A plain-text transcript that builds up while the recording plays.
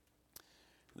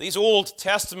These Old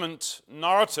Testament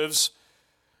narratives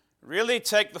really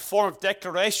take the form of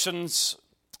declarations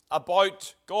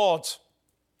about God,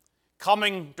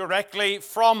 coming directly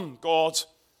from God.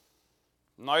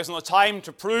 Now isn't the time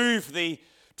to prove the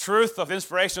truth of the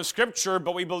inspiration of Scripture,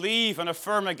 but we believe and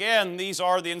affirm again these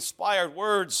are the inspired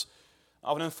words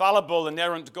of an infallible,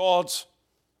 inerrant God.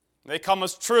 They come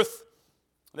as truth.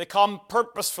 They come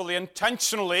purposefully,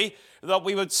 intentionally, that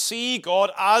we would see God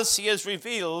as He is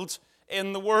revealed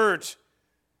in the Word.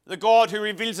 The God who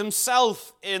reveals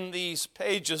Himself in these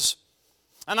pages.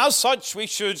 And as such, we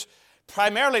should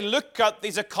primarily look at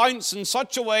these accounts in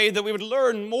such a way that we would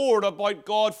learn more about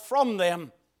God from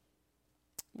them.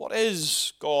 What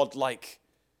is God like?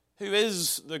 Who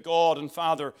is the God and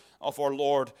Father of our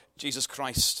Lord Jesus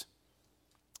Christ?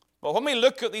 But when we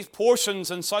look at these portions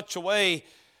in such a way,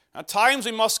 at times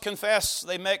we must confess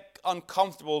they make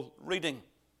uncomfortable reading.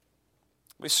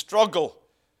 We struggle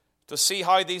to see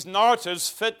how these narratives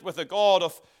fit with a God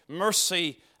of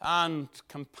mercy and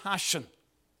compassion.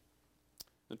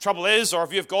 The trouble is, our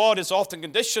view of God is often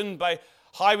conditioned by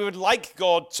how we would like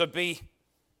God to be.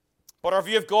 But our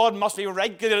view of God must be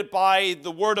regulated by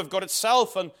the Word of God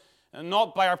itself and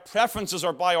not by our preferences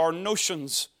or by our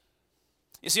notions.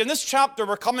 You see, in this chapter,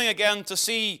 we're coming again to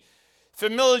see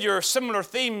familiar, similar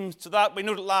themes to that we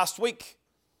noted last week.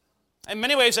 In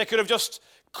many ways, I could have just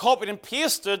copied and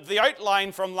pasted the outline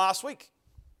from last week.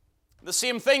 The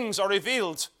same things are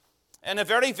revealed in a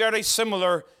very, very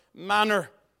similar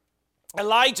manner.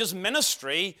 Elijah's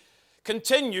ministry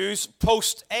continues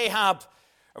post-Ahab.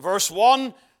 Verse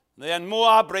 1, then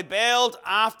Moab rebelled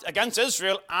against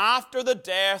Israel after the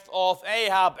death of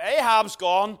Ahab. Ahab's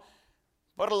gone,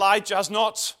 but Elijah has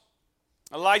not.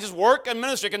 Elijah's work and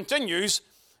ministry continues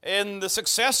in the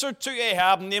successor to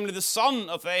Ahab, namely the son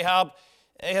of Ahab,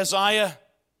 Ahaziah.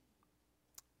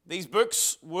 These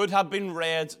books would have been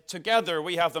read together.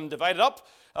 We have them divided up,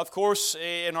 of course,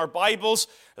 in our Bibles.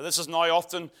 This is now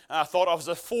often thought of as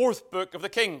the fourth book of the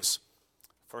Kings.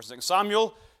 1st and 2nd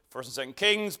Samuel, 1st and 2nd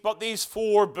Kings, but these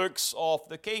four books of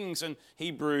the Kings in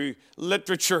Hebrew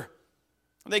literature,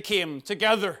 they came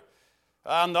together.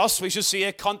 And thus we should see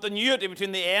a continuity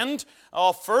between the end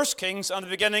of 1st Kings and the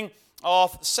beginning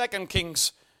of 2nd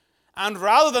Kings. And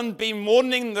rather than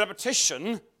bemoaning the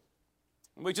repetition,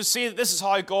 we should see that this is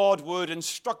how God would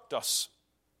instruct us.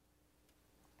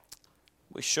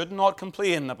 We should not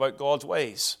complain about God's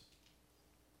ways.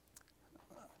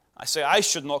 I say I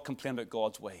should not complain about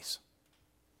God's ways.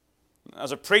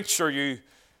 As a preacher,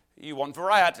 you want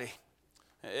variety.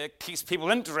 It keeps people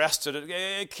interested.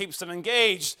 It keeps them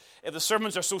engaged. If the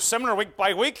sermons are so similar week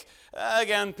by week,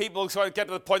 again, people sort of get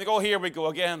to the point, they go, here we go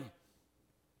again.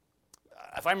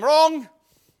 If I'm wrong,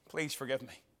 please forgive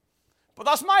me. But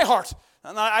that's my heart.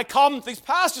 And I come to these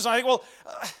passages and I think, well,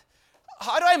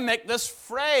 how do I make this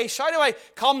fresh? How do I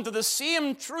come to the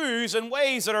same truths in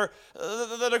ways that are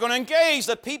going to engage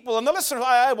the people and the listeners?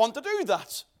 I want to do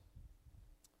that.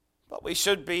 But we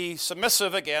should be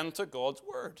submissive again to God's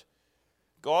Word.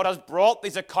 God has brought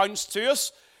these accounts to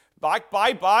us back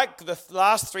by back. The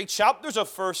last three chapters of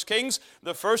 1st Kings,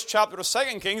 the first chapter of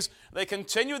 2nd Kings, they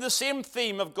continue the same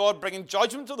theme of God bringing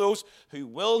judgment to those who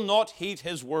will not heed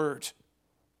His Word.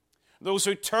 Those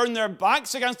who turn their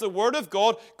backs against the Word of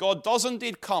God, God does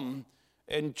indeed come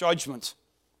in judgment,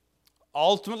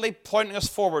 ultimately pointing us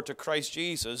forward to Christ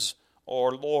Jesus, our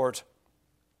Lord.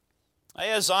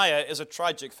 Ahaziah is a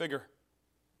tragic figure.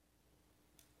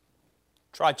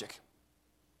 Tragic.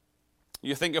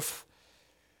 You think of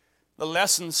the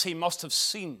lessons he must have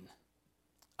seen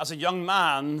as a young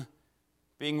man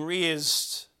being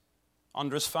raised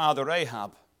under his father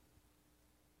Ahab.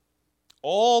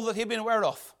 All that he'd been aware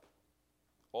of,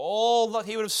 all that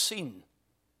he would have seen.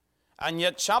 And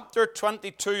yet chapter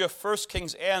 22 of 1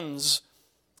 Kings ends.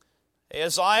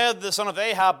 Ahaziah, the son of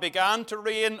Ahab, began to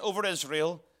reign over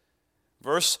Israel.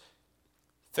 Verse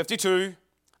 52,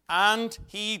 and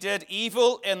he did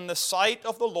evil in the sight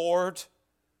of the Lord,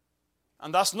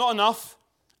 and that's not enough,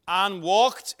 and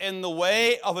walked in the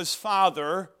way of his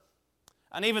father,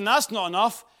 and even that's not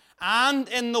enough, and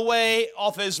in the way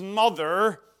of his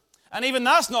mother, and even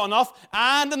that's not enough,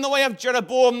 and in the way of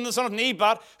Jeroboam, the son of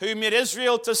Nebat, who made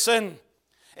Israel to sin.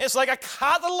 It's like a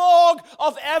catalogue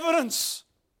of evidence.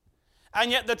 And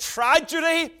yet the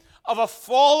tragedy of a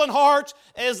fallen heart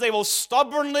is they will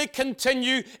stubbornly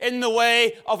continue in the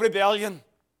way of rebellion.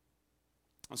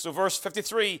 And so verse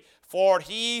 53, for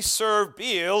he served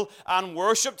Baal and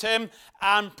worshipped him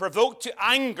and provoked to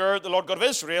anger the Lord God of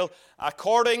Israel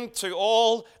according to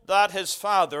all that his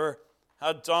father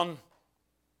had done.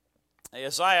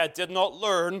 Ahaziah did not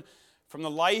learn from the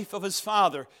life of his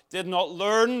father, did not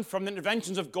learn from the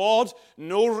interventions of God,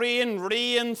 no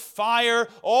rain, fire,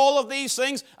 all of these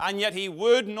things, and yet he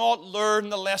would not learn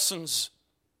the lessons.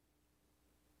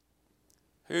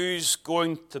 Who's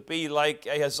going to be like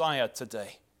Ahaziah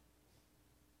today?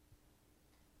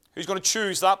 Who's going to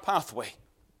choose that pathway?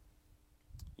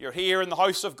 You're here in the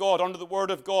house of God, under the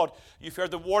word of God. You've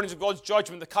heard the warnings of God's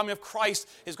judgment. The coming of Christ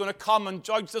is going to come and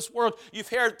judge this world. You've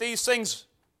heard these things.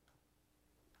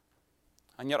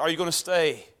 And yet, are you going to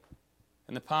stay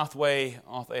in the pathway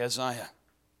of Ahaziah?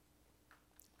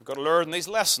 We've got to learn these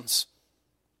lessons.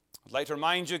 I'd like to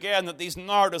remind you again that these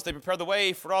narratives, they prepare the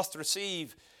way for us to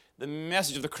receive the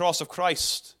message of the cross of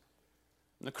Christ.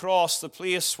 And the cross, the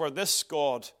place where this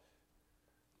God,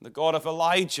 the God of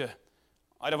Elijah,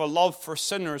 out of a love for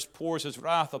sinners, pours his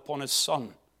wrath upon his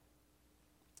Son,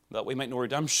 that we might know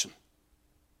redemption.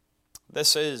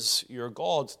 This is your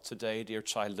God today, dear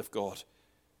child of God.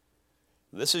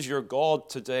 This is your God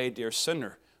today, dear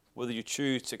sinner, whether you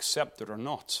choose to accept it or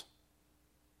not.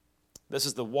 This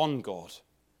is the one God,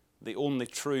 the only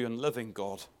true and living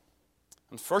God.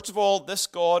 And first of all, this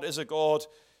God is a God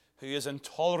who is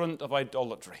intolerant of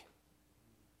idolatry.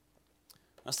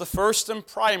 That's the first and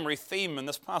primary theme in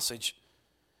this passage.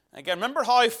 Again, remember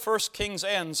how 1 Kings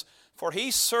ends. For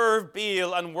he served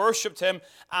Baal and worshipped him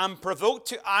and provoked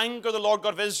to anger the Lord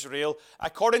God of Israel,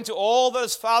 according to all that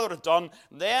his father had done.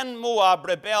 Then Moab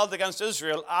rebelled against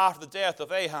Israel after the death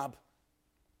of Ahab.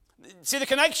 See the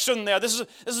connection there? This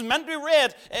is meant to be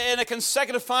read in a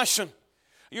consecutive fashion.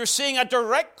 You're seeing a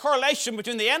direct correlation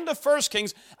between the end of 1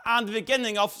 Kings and the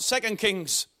beginning of 2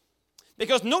 Kings.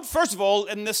 Because note, first of all,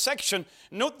 in this section,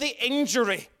 note the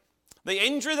injury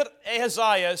that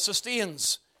Ahaziah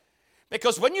sustains.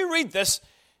 Because when you read this,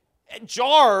 it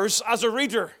jars as a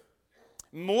reader.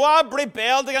 Moab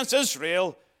rebelled against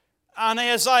Israel, and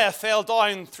Ahaziah fell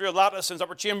down through a lattice in his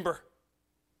upper chamber.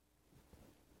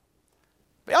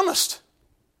 Be honest.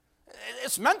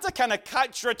 It's meant to kind of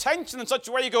catch your attention in such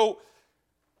a way you go,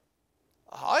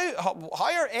 how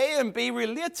are A and B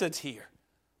related here?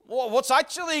 What's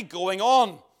actually going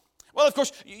on? Well, of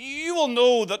course, you will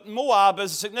know that Moab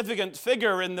is a significant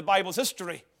figure in the Bible's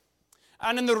history.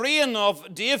 And in the reign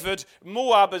of David,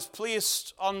 Moab is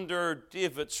placed under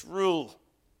David's rule.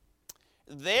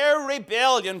 Their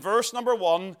rebellion, verse number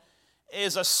 1,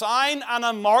 is a sign and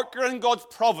a marker in God's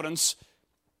providence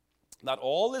that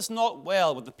all is not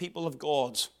well with the people of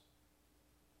God.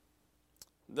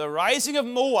 The rising of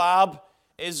Moab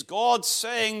is God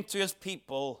saying to his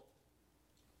people,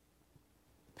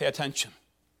 pay attention.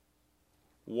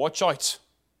 Watch out.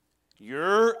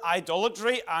 Your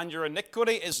idolatry and your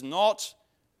iniquity is not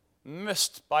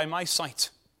missed by my sight.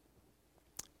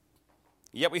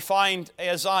 Yet we find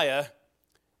Ahaziah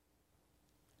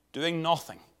doing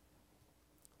nothing.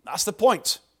 That's the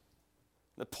point.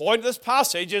 The point of this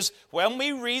passage is when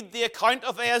we read the account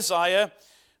of Ahaziah,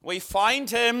 we find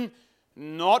him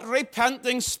not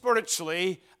repenting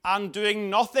spiritually and doing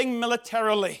nothing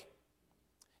militarily.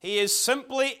 He is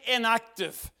simply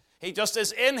inactive. He just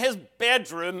is in his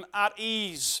bedroom at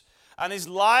ease. And he's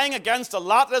lying against a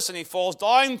lattice and he falls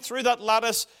down through that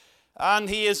lattice and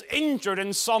he is injured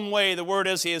in some way. The word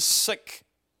is he is sick.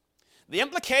 The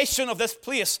implication of this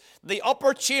place, the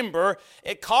upper chamber,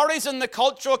 it carries in the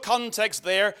cultural context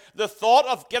there the thought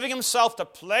of giving himself to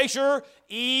pleasure,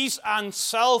 ease, and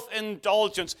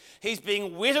self-indulgence. He's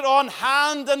being waited on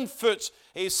hand and foot.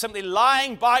 He's simply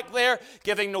lying back there,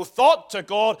 giving no thought to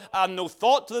God and no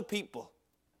thought to the people.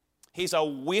 He's a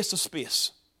waste of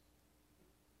space.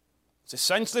 It's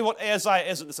essentially what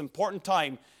Ahaziah is at this important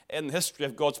time in the history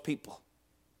of God's people.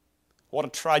 What a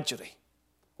tragedy.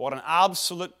 What an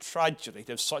absolute tragedy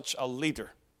to have such a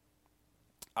leader.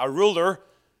 A ruler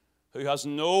who has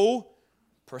no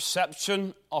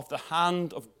perception of the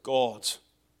hand of God.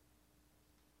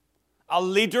 A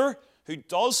leader who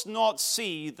does not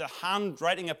see the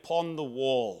handwriting upon the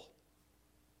wall.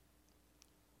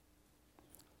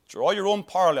 Draw your own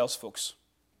parallels, folks.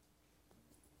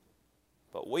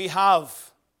 But we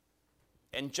have,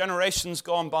 in generations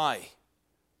gone by,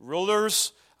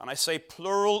 rulers, and I say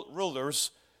plural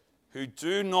rulers, who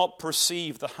do not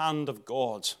perceive the hand of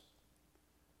God.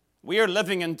 We are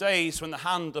living in days when the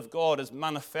hand of God is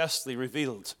manifestly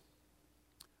revealed.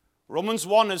 Romans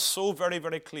 1 is so very,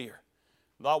 very clear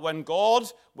that when God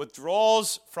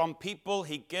withdraws from people,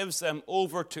 he gives them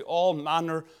over to all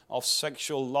manner of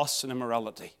sexual lust and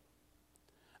immorality.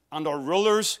 And our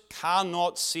rulers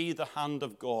cannot see the hand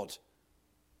of God.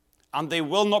 And they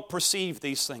will not perceive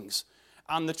these things.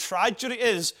 And the tragedy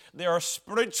is there are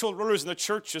spiritual rulers in the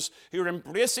churches who are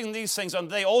embracing these things, and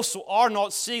they also are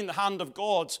not seeing the hand of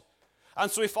God. And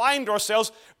so we find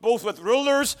ourselves both with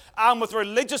rulers and with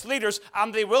religious leaders,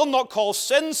 and they will not call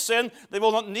sin, sin. They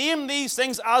will not name these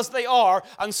things as they are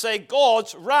and say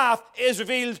God's wrath is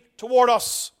revealed toward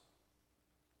us.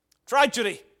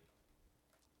 Tragedy.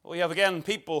 We have again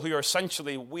people who are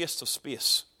essentially waste of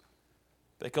space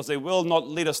because they will not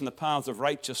lead us in the paths of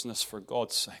righteousness for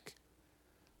God's sake.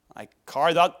 I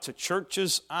carry that to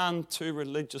churches and to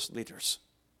religious leaders.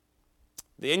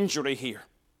 The injury here.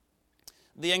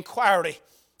 The inquiry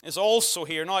is also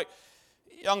here. Now,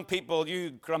 young people,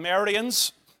 you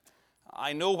grammarians,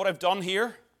 I know what I've done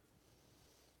here.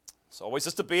 It's always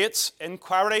this debate,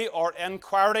 inquiry or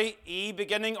inquiry, E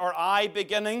beginning or I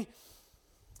beginning.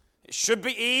 It should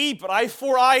be E, but I have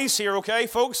 4 I's here, okay,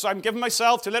 folks? So I'm giving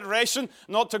myself to alliteration,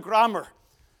 not to grammar.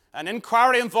 An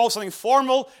inquiry involves something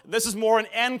formal. This is more an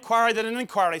inquiry than an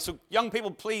inquiry. So young people,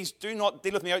 please do not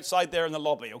deal with me outside there in the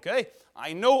lobby, okay?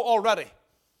 I know already.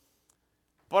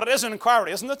 But it is an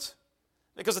inquiry, isn't it?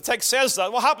 Because the text says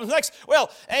that. What happens next? Well,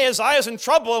 Ahaziah's in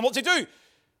trouble, and what's he do?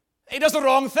 He does the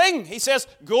wrong thing. He says,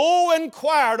 go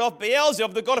inquire of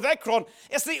Beelzebub, the god of Ekron.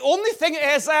 It's the only thing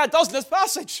Ahaziah does in this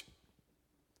passage.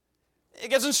 He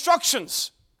gives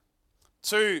instructions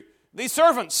to these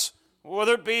servants,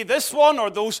 whether it be this one or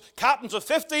those captains of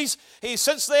 50s. He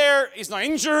sits there, he's now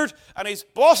injured, and he's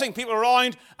bossing people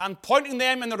around and pointing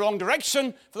them in the wrong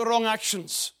direction for the wrong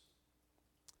actions.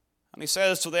 And he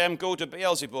says to them, go to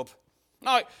Beelzebub.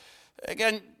 Now,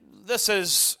 again, this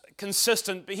is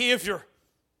consistent behavior.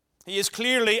 He is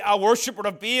clearly a worshipper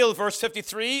of Baal, verse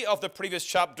 53 of the previous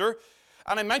chapter.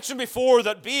 And I mentioned before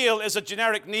that Baal is a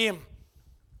generic name.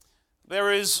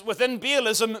 There is, within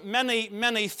Baalism, many,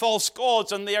 many false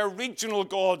gods, and they are regional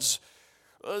gods.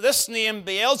 This name,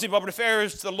 Beelzebub,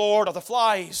 refers to the Lord of the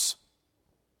Flies.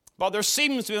 But there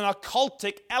seems to be an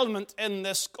occultic element in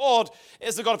this god.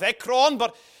 It's the god of Ekron,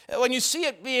 but when you see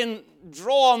it being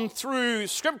drawn through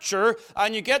Scripture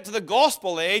and you get to the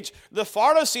gospel age, the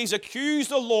Pharisees accuse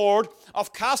the Lord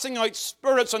of casting out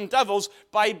spirits and devils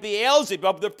by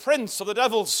Beelzebub, the prince of the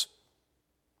devils.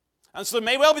 And so there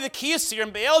may well be the case here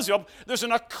in Beelzebub, there's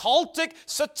an occultic,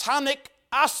 satanic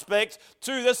aspect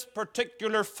to this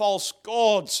particular false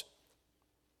god.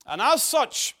 And as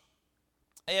such,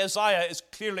 Ahaziah is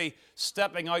clearly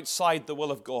stepping outside the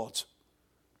will of God.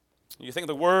 You think of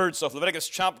the words of Leviticus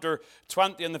chapter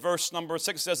 20 and the verse number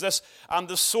 6 says this, and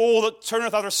the soul that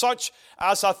turneth after such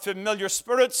as hath familiar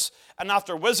spirits and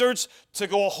after wizards to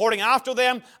go whoring after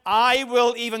them, I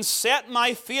will even set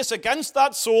my face against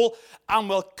that soul and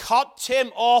will cut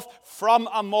him off from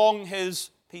among his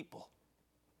people.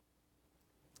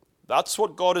 That's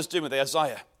what God is doing with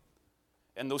Ahaziah.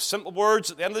 In those simple words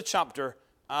at the end of the chapter,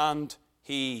 and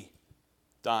he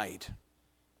died.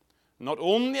 Not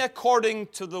only according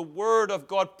to the word of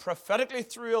God prophetically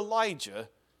through Elijah,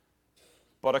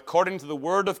 but according to the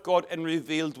word of God in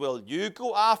revealed will. You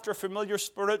go after familiar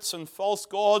spirits and false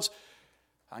gods,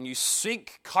 and you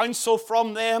seek counsel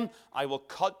from them, I will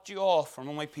cut you off from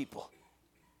all my people.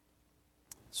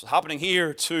 It's happening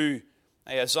here to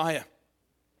Ahaziah.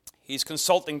 He's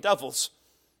consulting devils.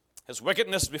 His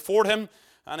wickedness is before him.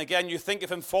 And again, you think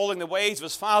of him following the ways of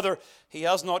his father. He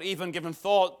has not even given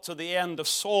thought to the end of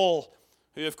Saul,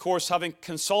 who, of course, having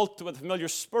consulted with familiar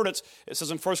spirits, it says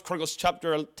in 1 Chronicles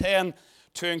chapter 10,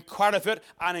 to inquire of it,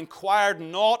 and inquired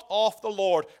not of the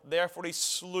Lord. Therefore he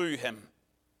slew him.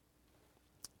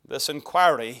 This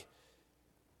inquiry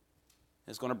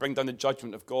is going to bring down the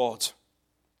judgment of God.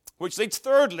 Which leads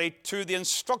thirdly to the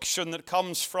instruction that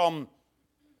comes from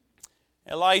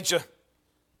Elijah.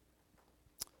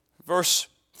 Verse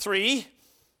 3,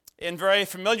 in very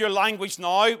familiar language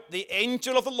now, the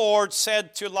angel of the Lord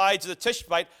said to Elijah the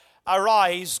Tishbite,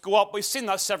 arise, go up. We've seen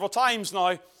that several times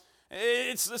now.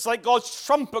 It's like God's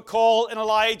trumpet call in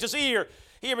Elijah's ear.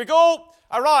 Here we go.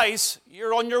 Arise,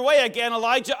 you're on your way again,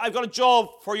 Elijah. I've got a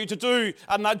job for you to do.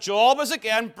 And that job is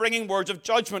again bringing words of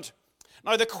judgment.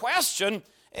 Now the question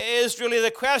is really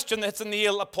the question that hits the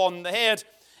nail upon the head.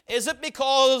 Is it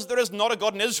because there is not a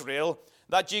God in Israel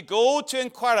that you go to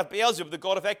inquire of Beelzebub, the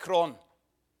god of Ekron?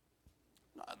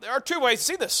 There are two ways to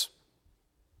see this.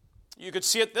 You could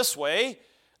see it this way,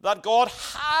 that God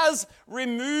has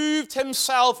removed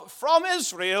himself from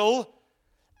Israel,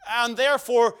 and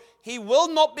therefore he will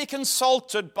not be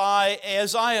consulted by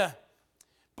Ahaziah.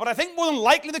 But I think more than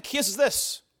likely the case is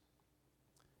this.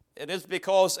 It is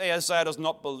because Ahaziah does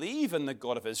not believe in the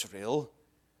God of Israel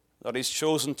that he's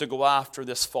chosen to go after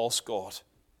this false god.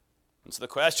 And so the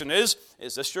question is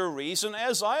this your reason,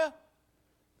 Ahaziah?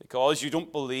 Because you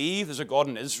don't believe there's a God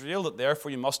in Israel, that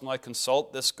therefore you must now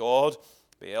consult this god,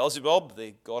 Beelzebub,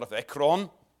 the god of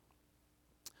Ekron?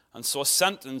 And so a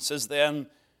sentence is then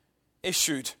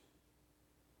issued.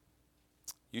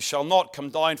 You shall not come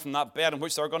down from that bed in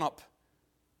which thou art gone up,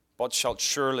 but shalt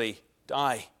surely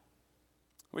die.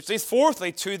 Which leads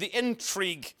fourthly to the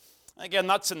intrigue. Again,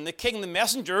 that's in the king. The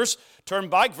messengers turn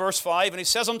back, verse 5, and he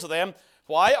says unto them,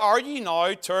 why are ye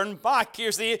now turned back?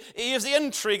 Here's the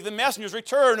intrigue. The messengers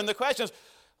return, and the question is,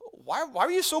 why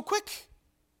are you so quick?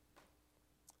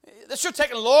 This should have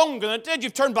taken longer than it did.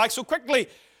 You've turned back so quickly.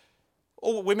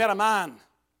 Oh, we met a man.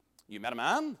 You met a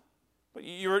man? But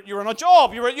you were on a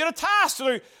job. You had a task to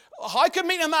do. How could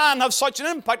meeting a man have such an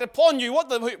impact upon you? What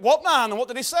man, and what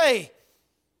did he say?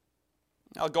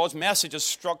 Now, God's message has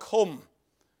struck home.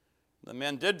 The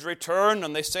men did return,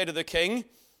 and they say to the king,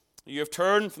 you have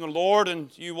turned from the Lord,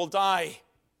 and you will die.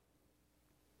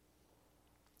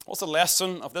 What's the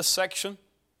lesson of this section?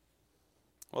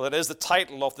 Well, it is the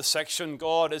title of the section,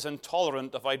 God is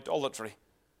intolerant of idolatry.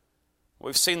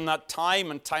 We've seen that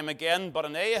time and time again, but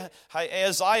in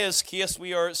Isaiah's case,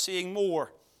 we are seeing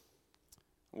more.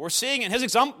 We're seeing in his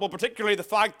example, particularly the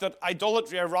fact that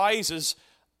idolatry arises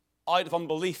out of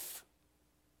unbelief.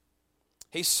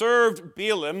 He served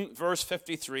Balaam, verse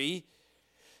 53.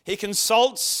 He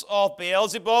consults of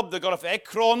Beelzebub, the god of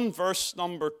Ekron, verse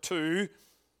number 2.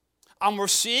 And we're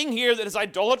seeing here that his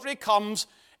idolatry comes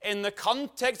in the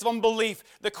context of unbelief.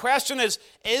 The question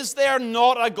is there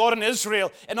not a God in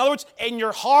Israel? In other words, in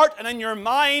your heart and in your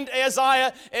mind,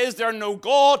 Isaiah, is there no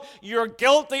God? You're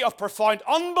guilty of profound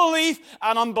unbelief,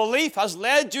 and unbelief has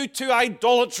led you to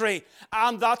idolatry.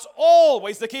 And that's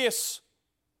always the case.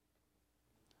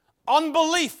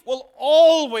 Unbelief will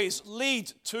always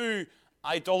lead to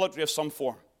idolatry of some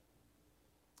form.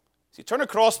 See, turn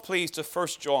across, please, to 1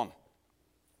 John.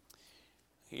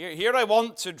 Here I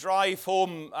want to drive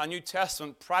home a New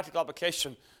Testament practical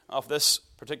application of this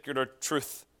particular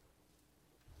truth.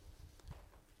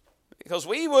 Because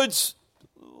we'd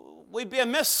be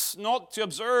amiss not to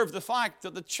observe the fact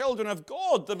that the children of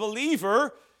God, the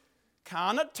believer,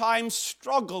 can at times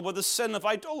struggle with the sin of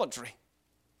idolatry.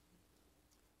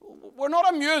 We're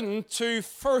not immune to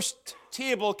first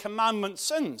table commandment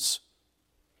sins.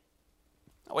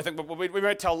 We think we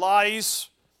might tell lies,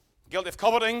 guilty of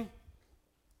coveting,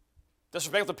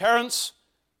 disrespect to parents.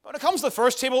 But when it comes to the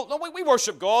first table, no, we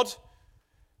worship God.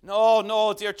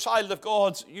 No, dear child of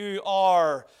God, you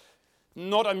are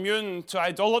not immune to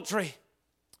idolatry.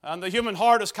 And the human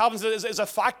heart, as Calvin says, is a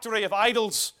factory of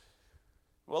idols.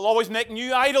 We'll always make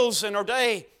new idols in our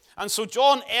day. And so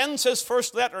John ends his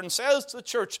first letter and says to the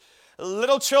church,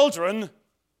 little children,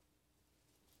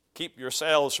 keep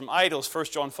yourselves from idols, 1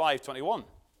 John 5:21.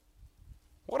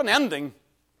 What an ending.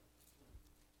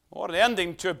 What an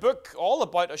ending to a book all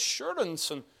about assurance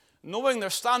and knowing they're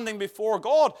standing before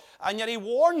God. And yet he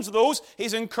warns those,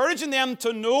 he's encouraging them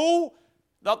to know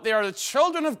that they are the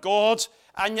children of God,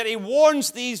 and yet he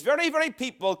warns these very, very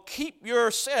people, keep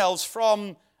yourselves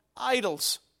from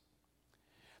idols.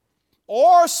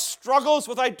 Our struggles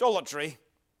with idolatry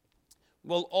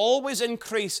will always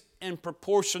increase in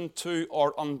proportion to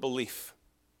our unbelief.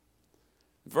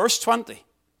 Verse 20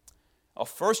 of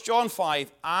 1 John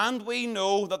 5, and we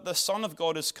know that the Son of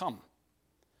God is come,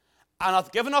 and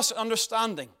hath given us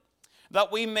understanding,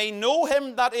 that we may know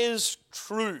him that is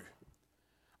true.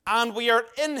 And we are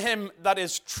in him that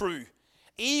is true,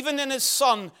 even in his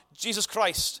Son, Jesus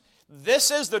Christ.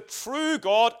 This is the true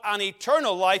God and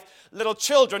eternal life. Little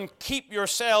children, keep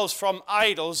yourselves from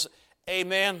idols.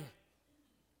 Amen.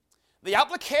 The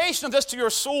application of this to your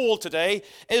soul today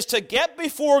is to get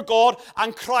before God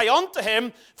and cry unto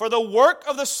him for the work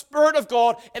of the Spirit of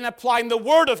God in applying the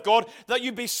Word of God, that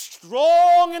you be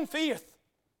strong in faith,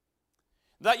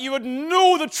 that you would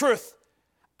know the truth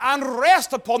and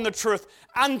rest upon the truth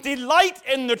and delight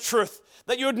in the truth,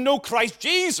 that you would know Christ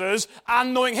Jesus,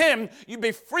 and knowing him, you'd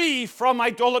be free from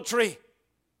idolatry.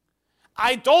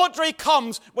 Idolatry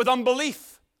comes with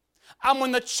unbelief. And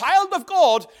when the child of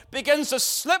God begins to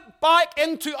slip back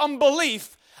into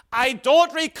unbelief,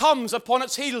 idolatry comes upon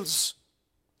its heels.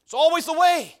 It's always the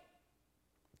way.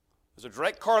 There's a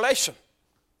direct correlation.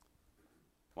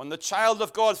 When the child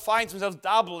of God finds himself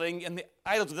dabbling in the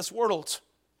idols of this world,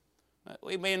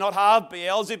 we may not have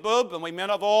Beelzebub, and we may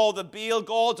not have all the Baal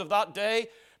gods of that day,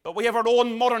 but we have our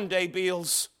own modern day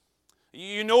Baals.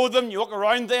 You know them, you look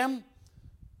around them.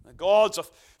 The gods of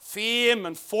fame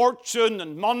and fortune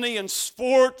and money and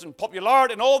sport and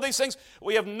popularity and all these things.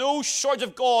 We have no shortage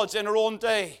of gods in our own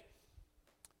day.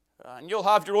 And you'll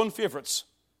have your own favorites.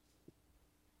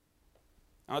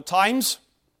 And at times,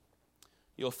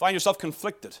 you'll find yourself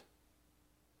conflicted.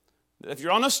 If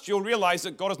you're honest, you'll realize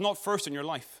that God is not first in your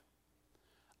life.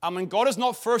 And when God is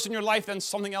not first in your life, then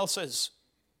something else is.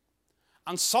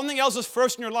 And something else is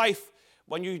first in your life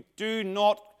when you do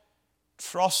not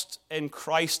trust in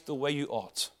Christ the way you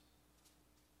ought.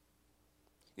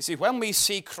 You see, when we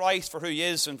see Christ for who he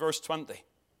is in verse 20,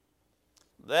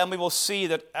 then we will see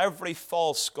that every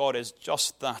false god is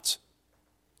just that.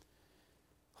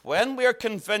 When we are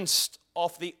convinced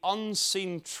of the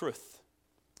unseen truth,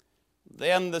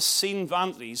 then the seen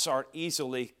vanities are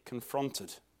easily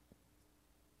confronted.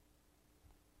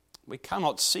 We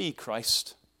cannot see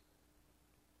Christ,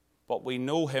 but we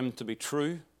know him to be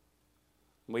true.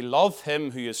 We love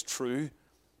him who is true.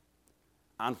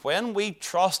 And when we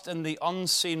trust in the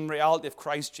unseen reality of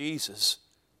Christ Jesus,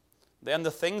 then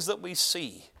the things that we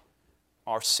see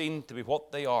are seen to be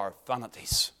what they are,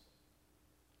 vanities.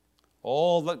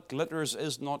 All that glitters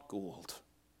is not gold.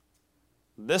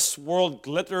 This world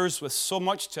glitters with so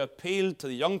much to appeal to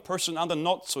the young person and the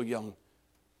not so young.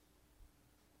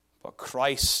 But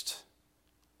Christ,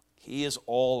 he is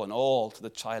all in all to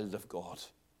the child of God.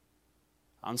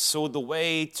 And so the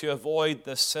way to avoid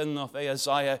the sin of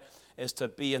Ahaziah is to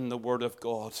be in the Word of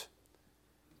God,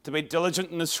 to be diligent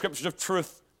in the Scriptures of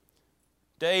truth,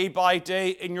 day by day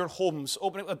in your homes,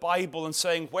 opening up the Bible and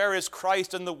saying, where is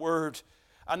Christ in the Word?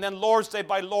 And then Lord's Day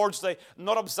by Lord's Day,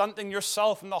 not absenting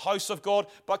yourself in the house of God,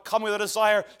 but coming with a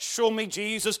desire, show me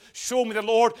Jesus, show me the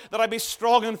Lord, that I be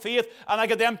strong in faith, and I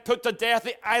can then put to death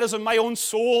the idols of my own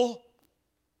soul.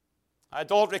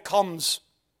 Idolatry comes,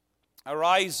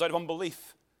 arises out of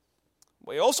unbelief.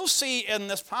 We also see in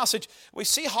this passage, we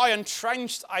see how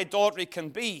entrenched idolatry can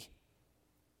be.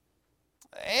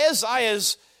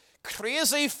 Ahaziah's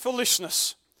crazy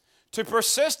foolishness to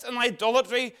persist in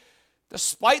idolatry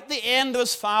despite the end of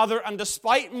his father and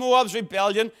despite Moab's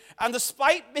rebellion and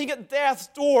despite being at death's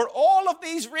door, all of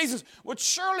these reasons would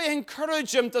surely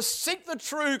encourage him to seek the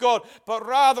true God, but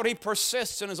rather he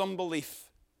persists in his unbelief.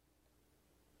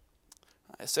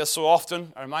 I say so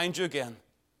often, I remind you again,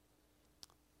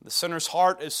 the sinner's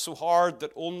heart is so hard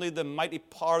that only the mighty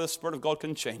power of the Spirit of God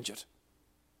can change it.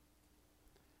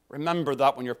 Remember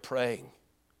that when you're praying.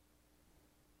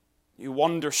 You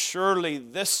wonder, surely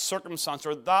this circumstance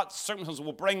or that circumstance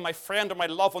will bring my friend or my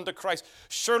loved one to Christ.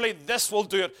 Surely this will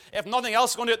do it. If nothing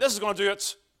else is going to do it, this is going to do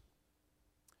it.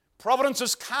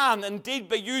 Providences can indeed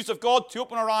be used of God to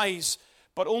open our eyes,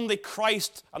 but only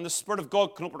Christ and the Spirit of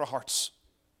God can open our hearts.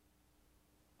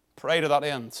 Pray to that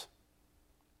end.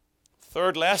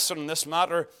 Third lesson in this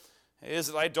matter is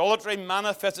that idolatry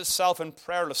manifests itself in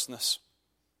prayerlessness.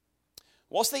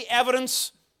 What's the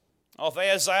evidence of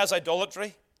Ahaziah's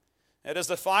idolatry? It is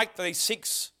the fact that he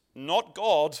seeks not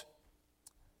God,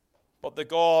 but the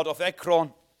god of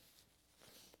Ekron.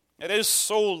 It is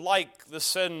so like the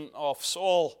sin of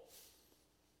Saul.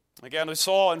 Again, we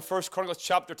saw in 1 Chronicles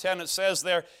chapter 10, it says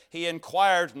there, he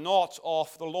inquired not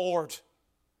of the Lord.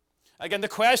 Again, the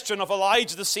question of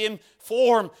Elijah, the same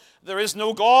form. There is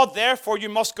no God, therefore you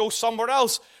must go somewhere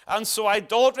else. And so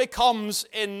idolatry comes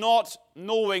in not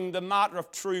knowing the matter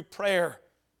of true prayer.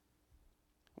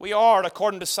 We are,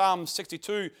 according to Psalm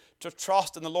 62, to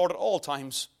trust in the Lord at all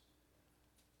times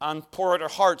and pour out our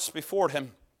hearts before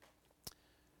him.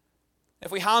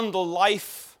 If we handle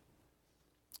life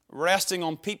resting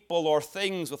on people or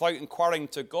things without inquiring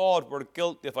to God, we're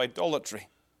guilty of idolatry.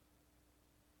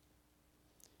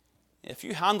 If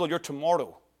you handle your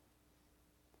tomorrow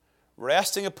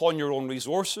resting upon your own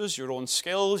resources, your own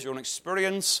skills, your own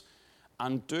experience,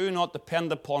 and do not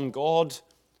depend upon God,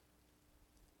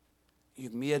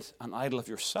 you've made an idol of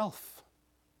yourself.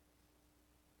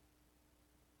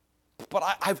 But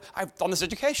I've done this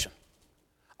education.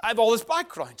 I have all this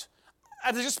background. I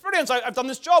have this experience. I've done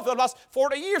this job for the last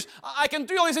 40 years. I can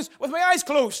do all these things with my eyes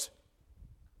closed.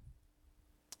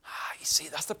 You see,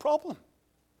 that's the problem.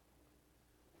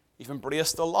 You've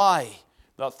embraced the lie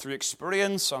that through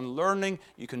experience and learning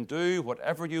you can do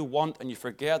whatever you want, and you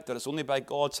forget that it's only by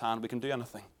God's hand we can do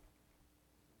anything.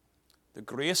 The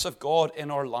grace of God in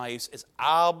our lives is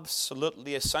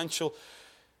absolutely essential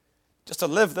just to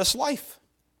live this life.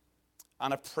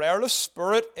 And a prayerless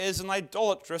spirit is an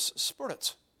idolatrous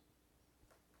spirit.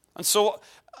 And so,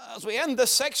 as we end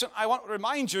this section, I want to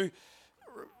remind you,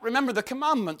 remember the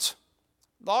commandment,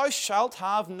 thou shalt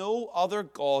have no other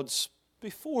gods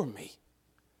before me.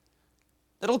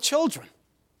 Little children,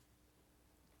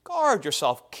 guard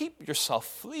yourself, keep yourself,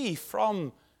 flee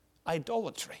from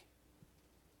idolatry.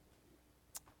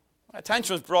 My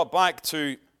attention was brought back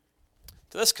to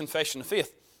this confession of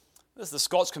faith. This is the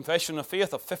Scots Confession of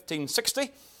Faith of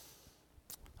 1560.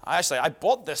 I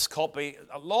bought this copy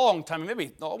a long time,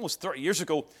 maybe almost 30 years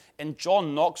ago, in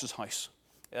John Knox's house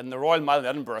in the Royal Mile in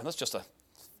Edinburgh. That's just a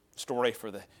story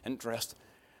for the interest.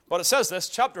 But it says this,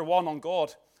 chapter 1 on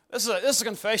God. This is a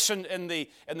confession in the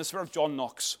spirit of John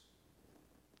Knox.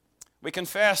 We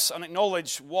confess and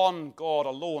acknowledge one God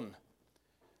alone,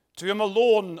 to whom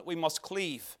alone we must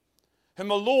cleave,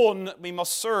 whom alone we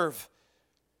must serve,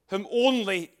 whom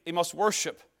only we must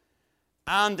worship,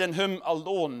 and in whom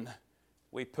alone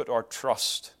we put our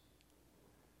trust.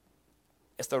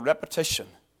 It's the repetition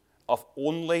of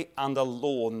only and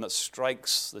alone that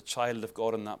strikes the child of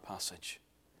God in that passage.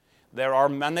 There are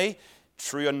many,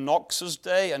 true in Knox's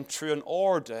day and true in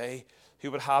our day, who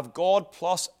would have God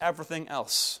plus everything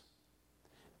else.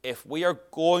 If we are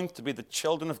going to be the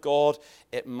children of God,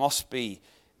 it must be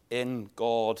in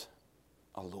God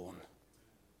alone.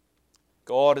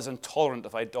 God is intolerant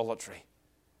of idolatry.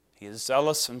 He is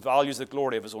zealous and values the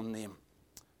glory of his own name.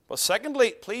 But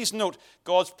secondly, please note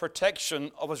God's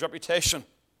protection of his reputation.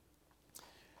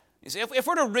 You see, if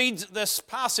we're to read this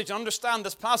passage and understand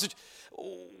this passage,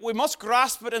 we must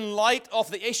grasp it in light of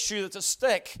the issue that's at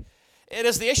stake. It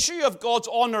is the issue of God's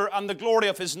honor and the glory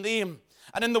of his name.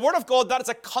 And in the Word of God, that is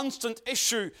a constant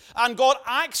issue. And God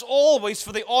acts always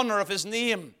for the honor of his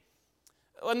name.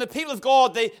 When the people of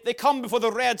God, they come before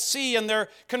the Red Sea and they're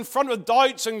confronted with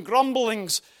doubts and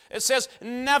grumblings, it says,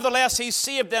 nevertheless, he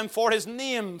saved them for his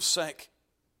name's sake.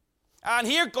 And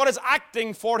here God is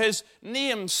acting for his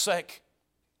name's sake.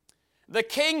 The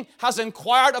king has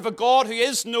inquired of a God who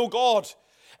is no God.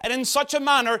 And in such a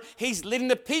manner, he's leading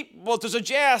the people to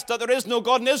suggest that there is no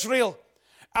God in Israel.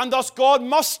 And thus God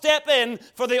must step in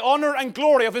for the honor and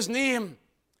glory of his name.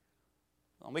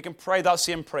 And we can pray that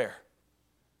same prayer.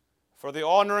 For the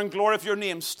honor and glory of your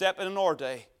name, step in our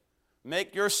day.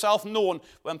 Make yourself known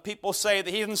when people say,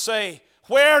 the heathen say,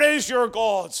 where is your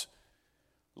God?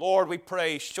 Lord, we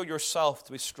pray, show yourself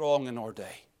to be strong in our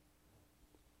day.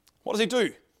 What does he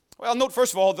do? Well, note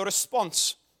first of all the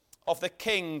response of the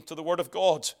king to the word of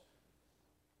God.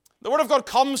 The word of God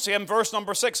comes to him, verse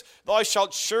number 6, thou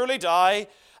shalt surely die.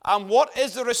 And what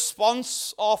is the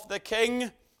response of the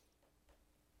king?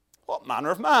 What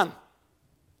manner of man?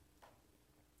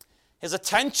 His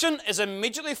attention is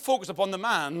immediately focused upon the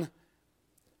man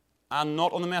and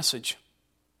not on the message.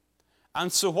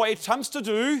 And so what he attempts to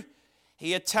do,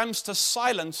 he attempts to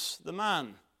silence the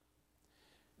man.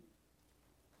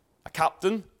 A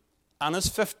captain and his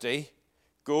 50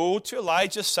 go to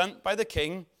Elijah sent by the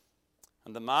king,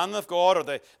 and the man of God,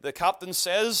 or the captain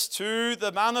says to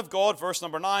the man of God, verse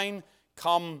number 9,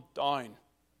 come down.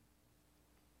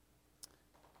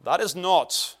 That is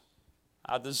not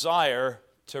a desire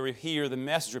to hear the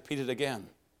message repeated again.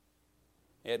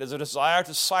 It is a desire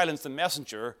to silence the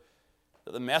messenger,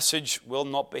 that the message will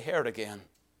not be heard again.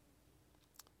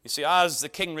 You see, as the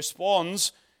king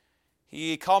responds,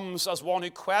 he comes as one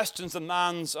who questions the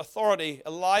man's authority,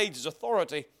 Elijah's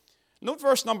authority. Note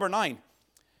verse number 9.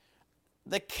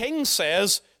 The king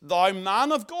says, thou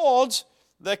man of God,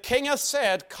 the king hath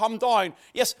said, come down.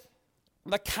 Yes,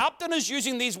 the captain is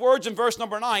using these words in verse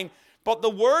number 9, but the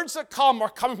words that come are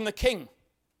coming from the king.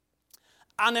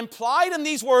 And implied in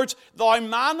these words, thou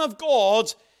man of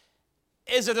God,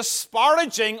 is a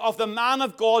disparaging of the man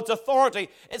of God's authority.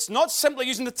 It's not simply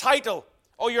using the title,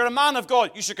 oh, you're a man of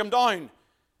God, you should come down.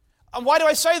 And why do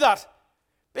I say that?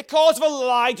 Because of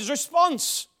Elijah's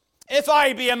response. If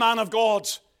I be a man of God.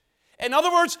 In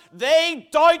other words, they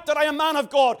doubt that I am a man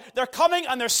of God. They're coming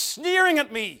and they're sneering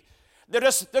at me. They're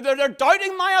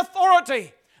doubting my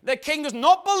authority. The king does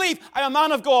not believe I am a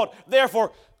man of God.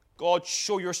 Therefore, God,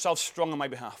 show yourself strong on my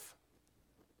behalf.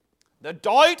 The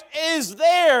doubt is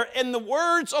there in the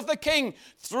words of the king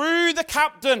through the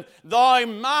captain, thou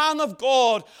man of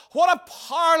God. What a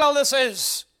parallel this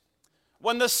is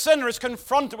when the sinner is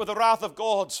confronted with the wrath of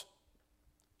God.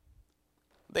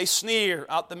 They sneer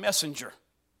at the messenger.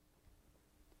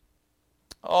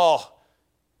 Oh,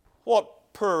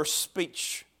 what poor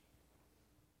speech.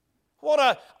 What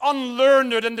an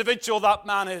unlearned individual that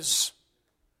man is.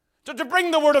 To bring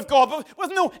the word of God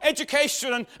with no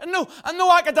education and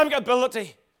no academic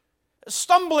ability.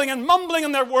 Stumbling and mumbling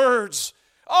in their words.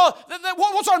 Oh,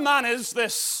 what sort of man is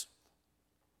this?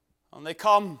 And they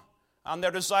come, and their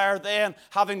desire then,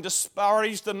 having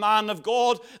disparaged the man of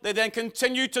God, they then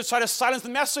continue to try to silence the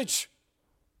message.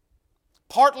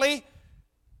 Partly,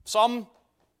 some,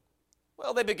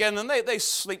 well, they begin and they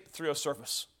sleep through a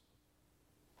service.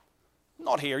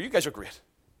 Not here, you guys are great.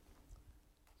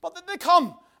 But they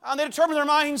come. And they determine in their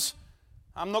minds,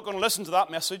 I'm not going to listen to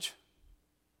that message.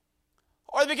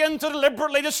 Or they begin to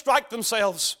deliberately distract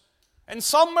themselves. And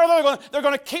somewhere they're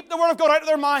going to keep the word of God out of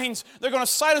their minds. They're going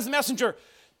to silence the messenger.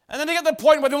 And then they get to the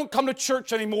point where they don't come to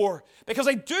church anymore. Because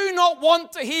they do not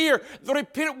want to hear the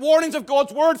repeated warnings of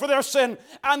God's word for their sin.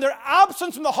 And their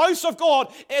absence from the house of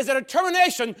God is a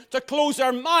determination to close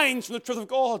their minds from the truth of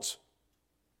God.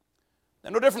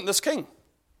 They're no different than this king.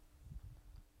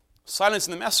 Silence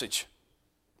in the message,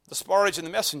 disparage in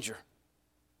the messenger,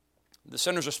 the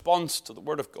sinner's response to the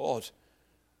word of God.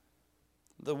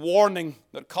 The warning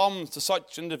that comes to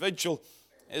such individual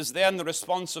is then the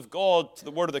response of God to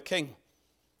the word of the king.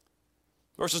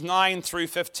 Verses 9 through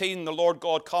 15, the Lord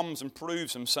God comes and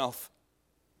proves himself.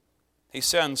 He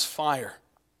sends fire.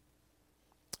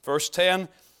 Verse 10,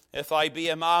 if I be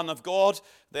a man of God,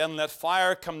 then let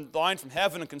fire come down from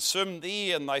heaven and consume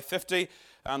thee and thy 50.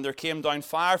 And there came down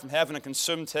fire from heaven and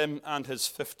consumed him and his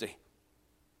 50.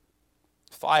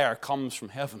 Fire comes from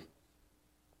heaven,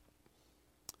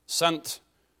 sent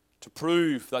to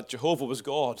prove that Jehovah was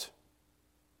God.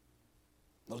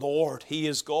 The Lord, He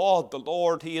is God. The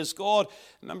Lord, He is God.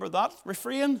 Remember that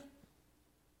refrain?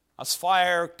 As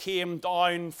fire came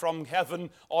down from heaven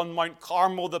on Mount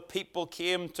Carmel, the people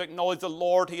came to acknowledge the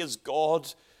Lord, He is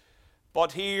God.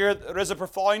 But here there is a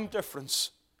profound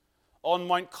difference. On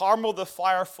Mount Carmel, the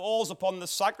fire falls upon the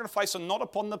sacrifice and not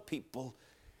upon the people.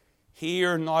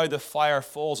 Here now the fire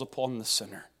falls upon the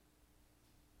sinner,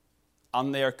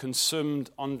 and they are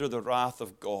consumed under the wrath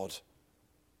of God.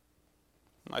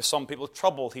 Now some people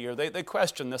troubled here, they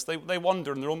question this, they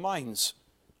wonder in their own minds.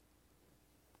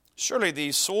 Surely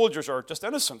these soldiers are just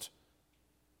innocent.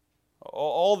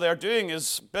 All they're doing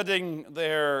is doing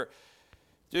the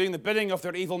bidding of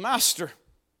their evil master.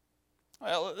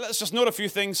 Well, let's just note a few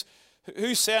things.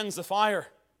 Who sends the fire?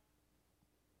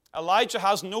 Elijah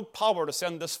has no power to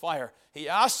send this fire. He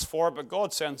asks for it, but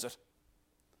God sends it.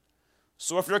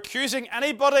 So if you're accusing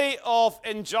anybody of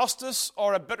injustice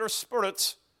or a bitter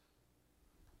spirit,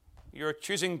 you're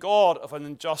accusing God of an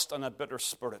unjust and a bitter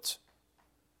spirit.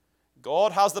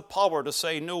 God has the power to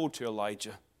say no to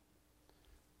Elijah.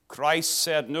 Christ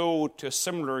said no to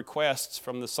similar requests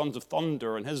from the sons of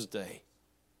thunder in his day.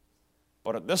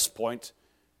 But at this point,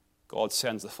 God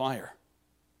sends the fire.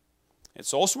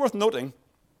 It's also worth noting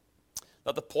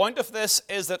that the point of this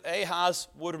is that Ahaz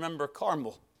would remember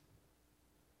Carmel.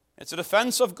 It's a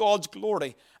defense of God's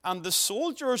glory, and the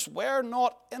soldiers were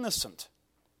not innocent.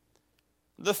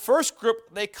 The first group,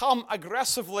 they come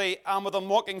aggressively and with a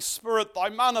mocking spirit, thou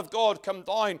man of God, come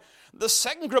down. The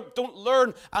second group don't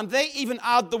learn, and they even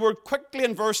add the word quickly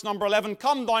in verse number 11,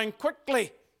 come down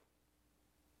quickly.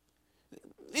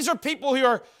 These are people who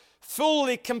are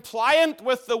fully compliant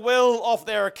with the will of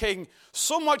their king,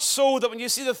 so much so that when you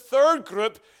see the third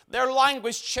group, their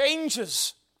language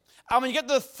changes. And when you get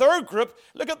to the third group,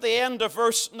 look at the end of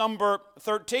verse number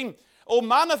 13. O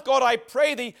man of God, I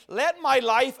pray thee, let my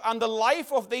life and the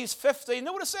life of these 50,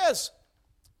 note what it says.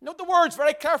 Note the words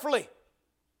very carefully.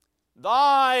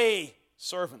 Thy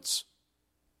servants.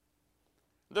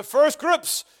 The first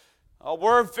groups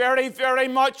were very, very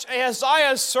much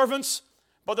Ahaziah's servants.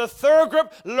 But the third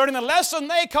group, learning the lesson,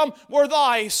 they come, were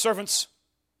thy servants.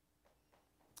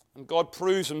 And God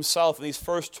proves himself in these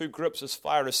first two groups as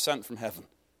fire is sent from heaven.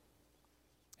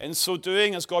 In so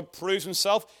doing, as God proves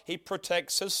himself, he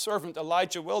protects his servant.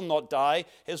 Elijah will not die.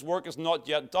 His work is not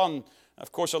yet done.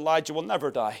 Of course, Elijah will never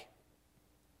die.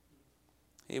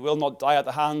 He will not die at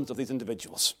the hands of these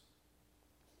individuals.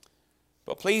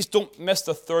 But please don't miss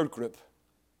the third group.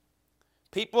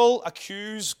 People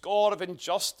accuse God of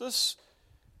injustice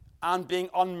and being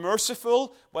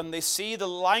unmerciful when they see the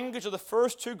language of the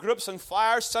first two groups and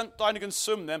fire sent down to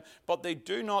consume them, but they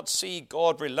do not see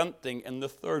God relenting in the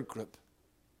third group.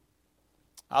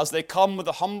 As they come with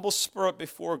a humble spirit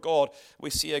before God, we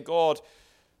see a God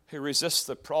who resists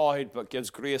the proud but gives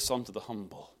grace unto the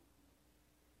humble.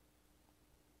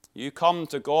 You come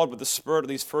to God with the spirit of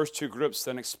these first two groups,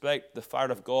 then expect the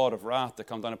fire of God of wrath to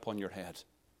come down upon your head.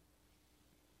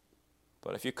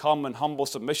 But if you come in humble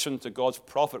submission to God's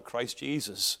prophet, Christ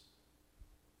Jesus,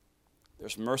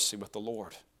 there's mercy with the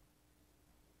Lord.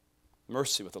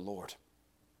 Mercy with the Lord.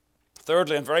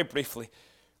 Thirdly, and very briefly,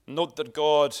 note that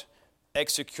God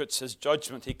executes his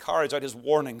judgment. He carries out his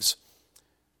warnings.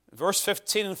 Verse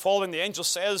 15 and following, the angel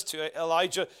says to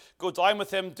Elijah, go down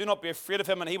with him, do not be afraid of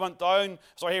him. And he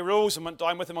rose and went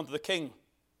down with him unto the king.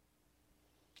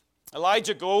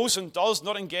 Elijah goes and does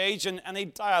not engage in any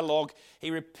dialogue. He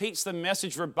repeats the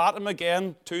message verbatim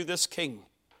again to this king.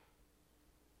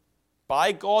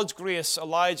 By God's grace,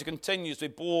 Elijah continues to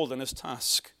be bold in his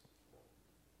task.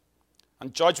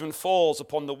 And judgment falls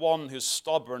upon the one who's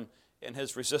stubborn in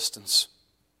his resistance.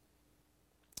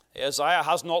 Isaiah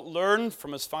has not learned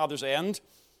from his father's end.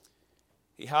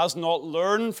 He has not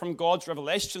learned from God's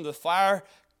revelation of the fire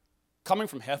coming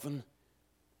from heaven.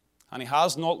 And he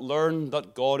has not learned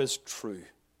that God is true.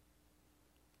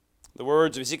 The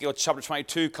words of Ezekiel chapter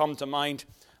 22 come to mind.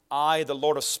 I, the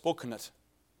Lord, have spoken it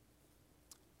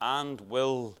and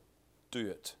will do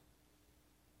it.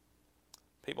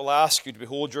 People ask you to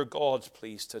behold your God,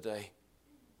 please, today.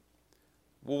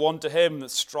 Woe unto him that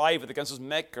striveth against his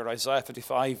maker, Isaiah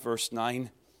 55, verse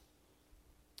 9.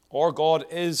 Our God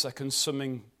is a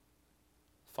consuming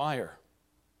fire.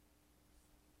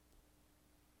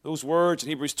 Those words in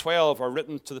Hebrews 12 are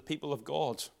written to the people of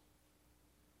God.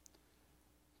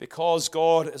 Because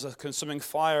God is a consuming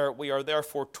fire, we are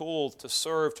therefore told to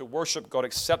serve, to worship God,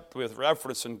 except with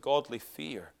reverence and godly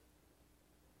fear.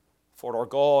 For our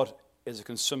God is a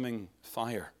consuming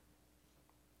fire.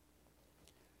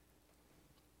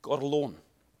 God alone.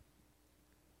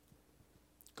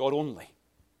 God only.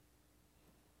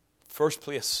 First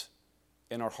place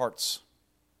in our hearts.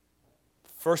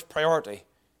 First priority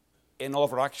in all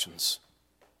of our actions.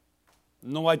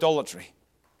 No idolatry,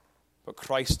 but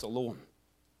Christ alone.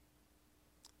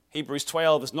 Hebrews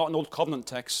 12 is not an Old Covenant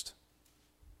text.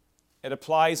 It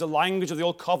applies the language of the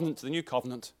Old Covenant to the New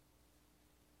Covenant.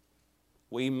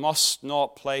 We must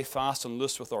not play fast and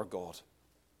loose with our God.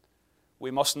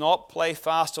 We must not play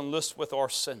fast and loose with our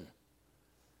sin.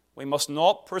 We must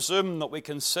not presume that we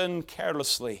can sin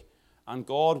carelessly and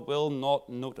God will not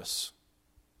notice.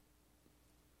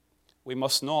 We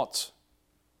must not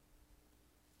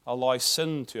allow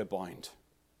sin to abound,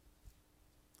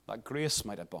 that grace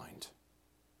might abound.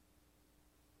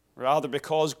 Rather,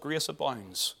 because grace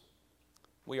abounds,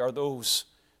 we are those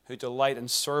who delight in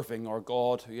serving our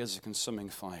God who is a consuming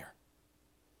fire.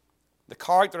 The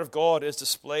character of God is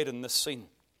displayed in this scene.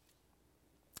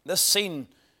 This scene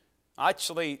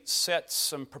actually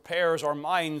sets and prepares our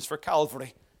minds for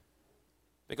Calvary.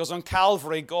 Because on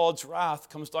Calvary, God's wrath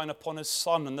comes down upon his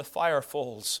Son and the fire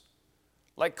falls,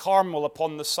 like Carmel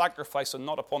upon the sacrifice and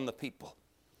not upon the people.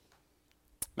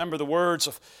 Remember the words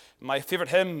of my favorite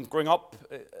hymn growing up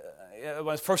when I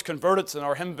was first converted in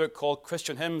our hymn book called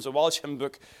Christian Hymns, a Welsh hymn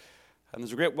book. And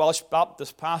there's a great Welsh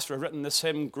Baptist pastor who written this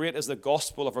hymn, "Great is the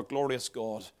gospel of our glorious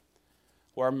God,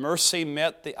 where mercy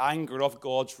met the anger of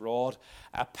God's rod.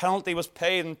 A penalty was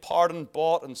paid and pardon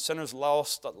bought, and sinners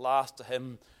lost at last to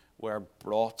him were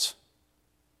brought."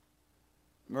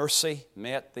 Mercy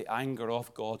met the anger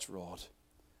of God's rod.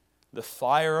 The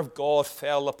fire of God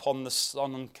fell upon the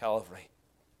Son on Calvary,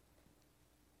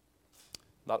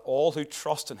 that all who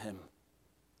trust in him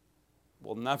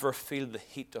will never feel the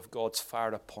heat of God's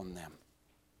fire upon them.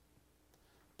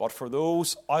 But for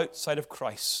those outside of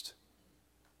Christ,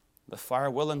 the fire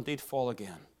will indeed fall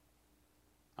again,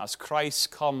 as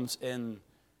Christ comes in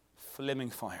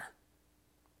flaming fire,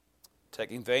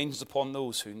 taking vengeance upon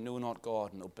those who know not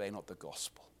God and obey not the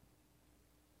gospel.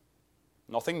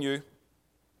 Nothing new,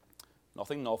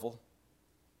 nothing novel,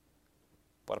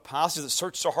 but a passage that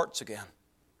searches our hearts again.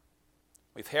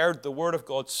 We've heard the word of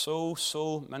God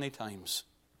so many times.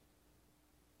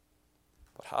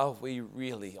 But have we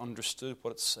really understood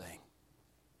what it's saying?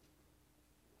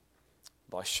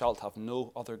 Thou shalt have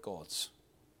no other gods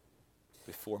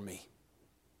before me.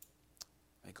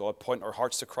 May God point our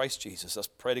hearts to Christ Jesus. Let's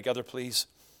pray together, please.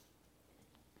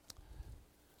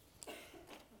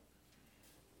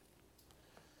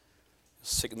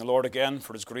 Seeking the Lord again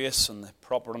for his grace and the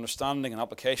proper understanding and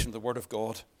application of the word of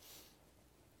God.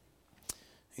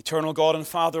 Eternal God and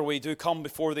Father, we do come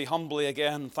before thee humbly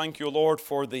again. Thank you, Lord,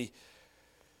 for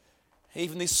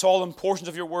even these solemn portions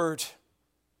of your word.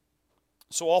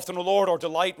 So often, O Lord, our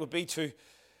delight would be to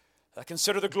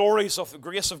consider the glories of the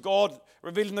grace of God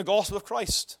revealed in the gospel of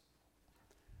Christ.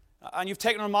 And you've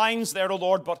taken our minds there, O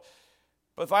Lord, but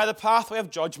via the pathway of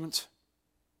judgment.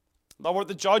 Thou art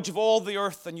the judge of all the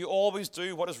earth, and you always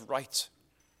do what is right.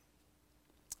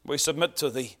 We submit to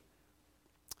thee.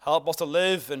 Help us to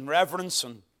live in reverence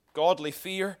and godly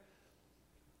fear.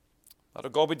 That, O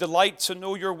God, we delight to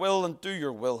know your will and do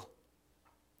your will.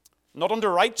 Not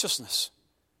under righteousness,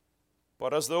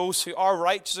 but as those who are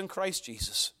righteous in Christ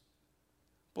Jesus.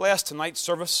 Bless tonight's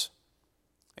service.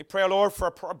 I pray, Lord,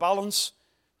 for a balance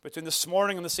between this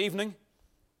morning and this evening.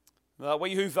 That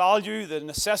we who value the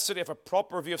necessity of a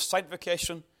proper view of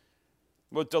sanctification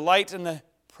will delight in the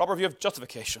proper view of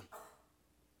justification.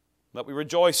 That we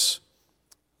rejoice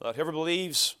that whoever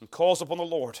believes and calls upon the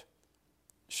Lord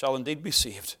shall indeed be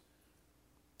saved.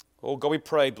 Oh God, we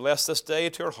pray, bless this day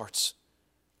to our hearts.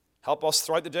 Help us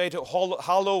throughout the day to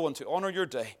hallow and to honor your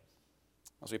day,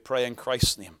 as we pray in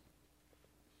Christ's name.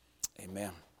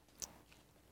 Amen.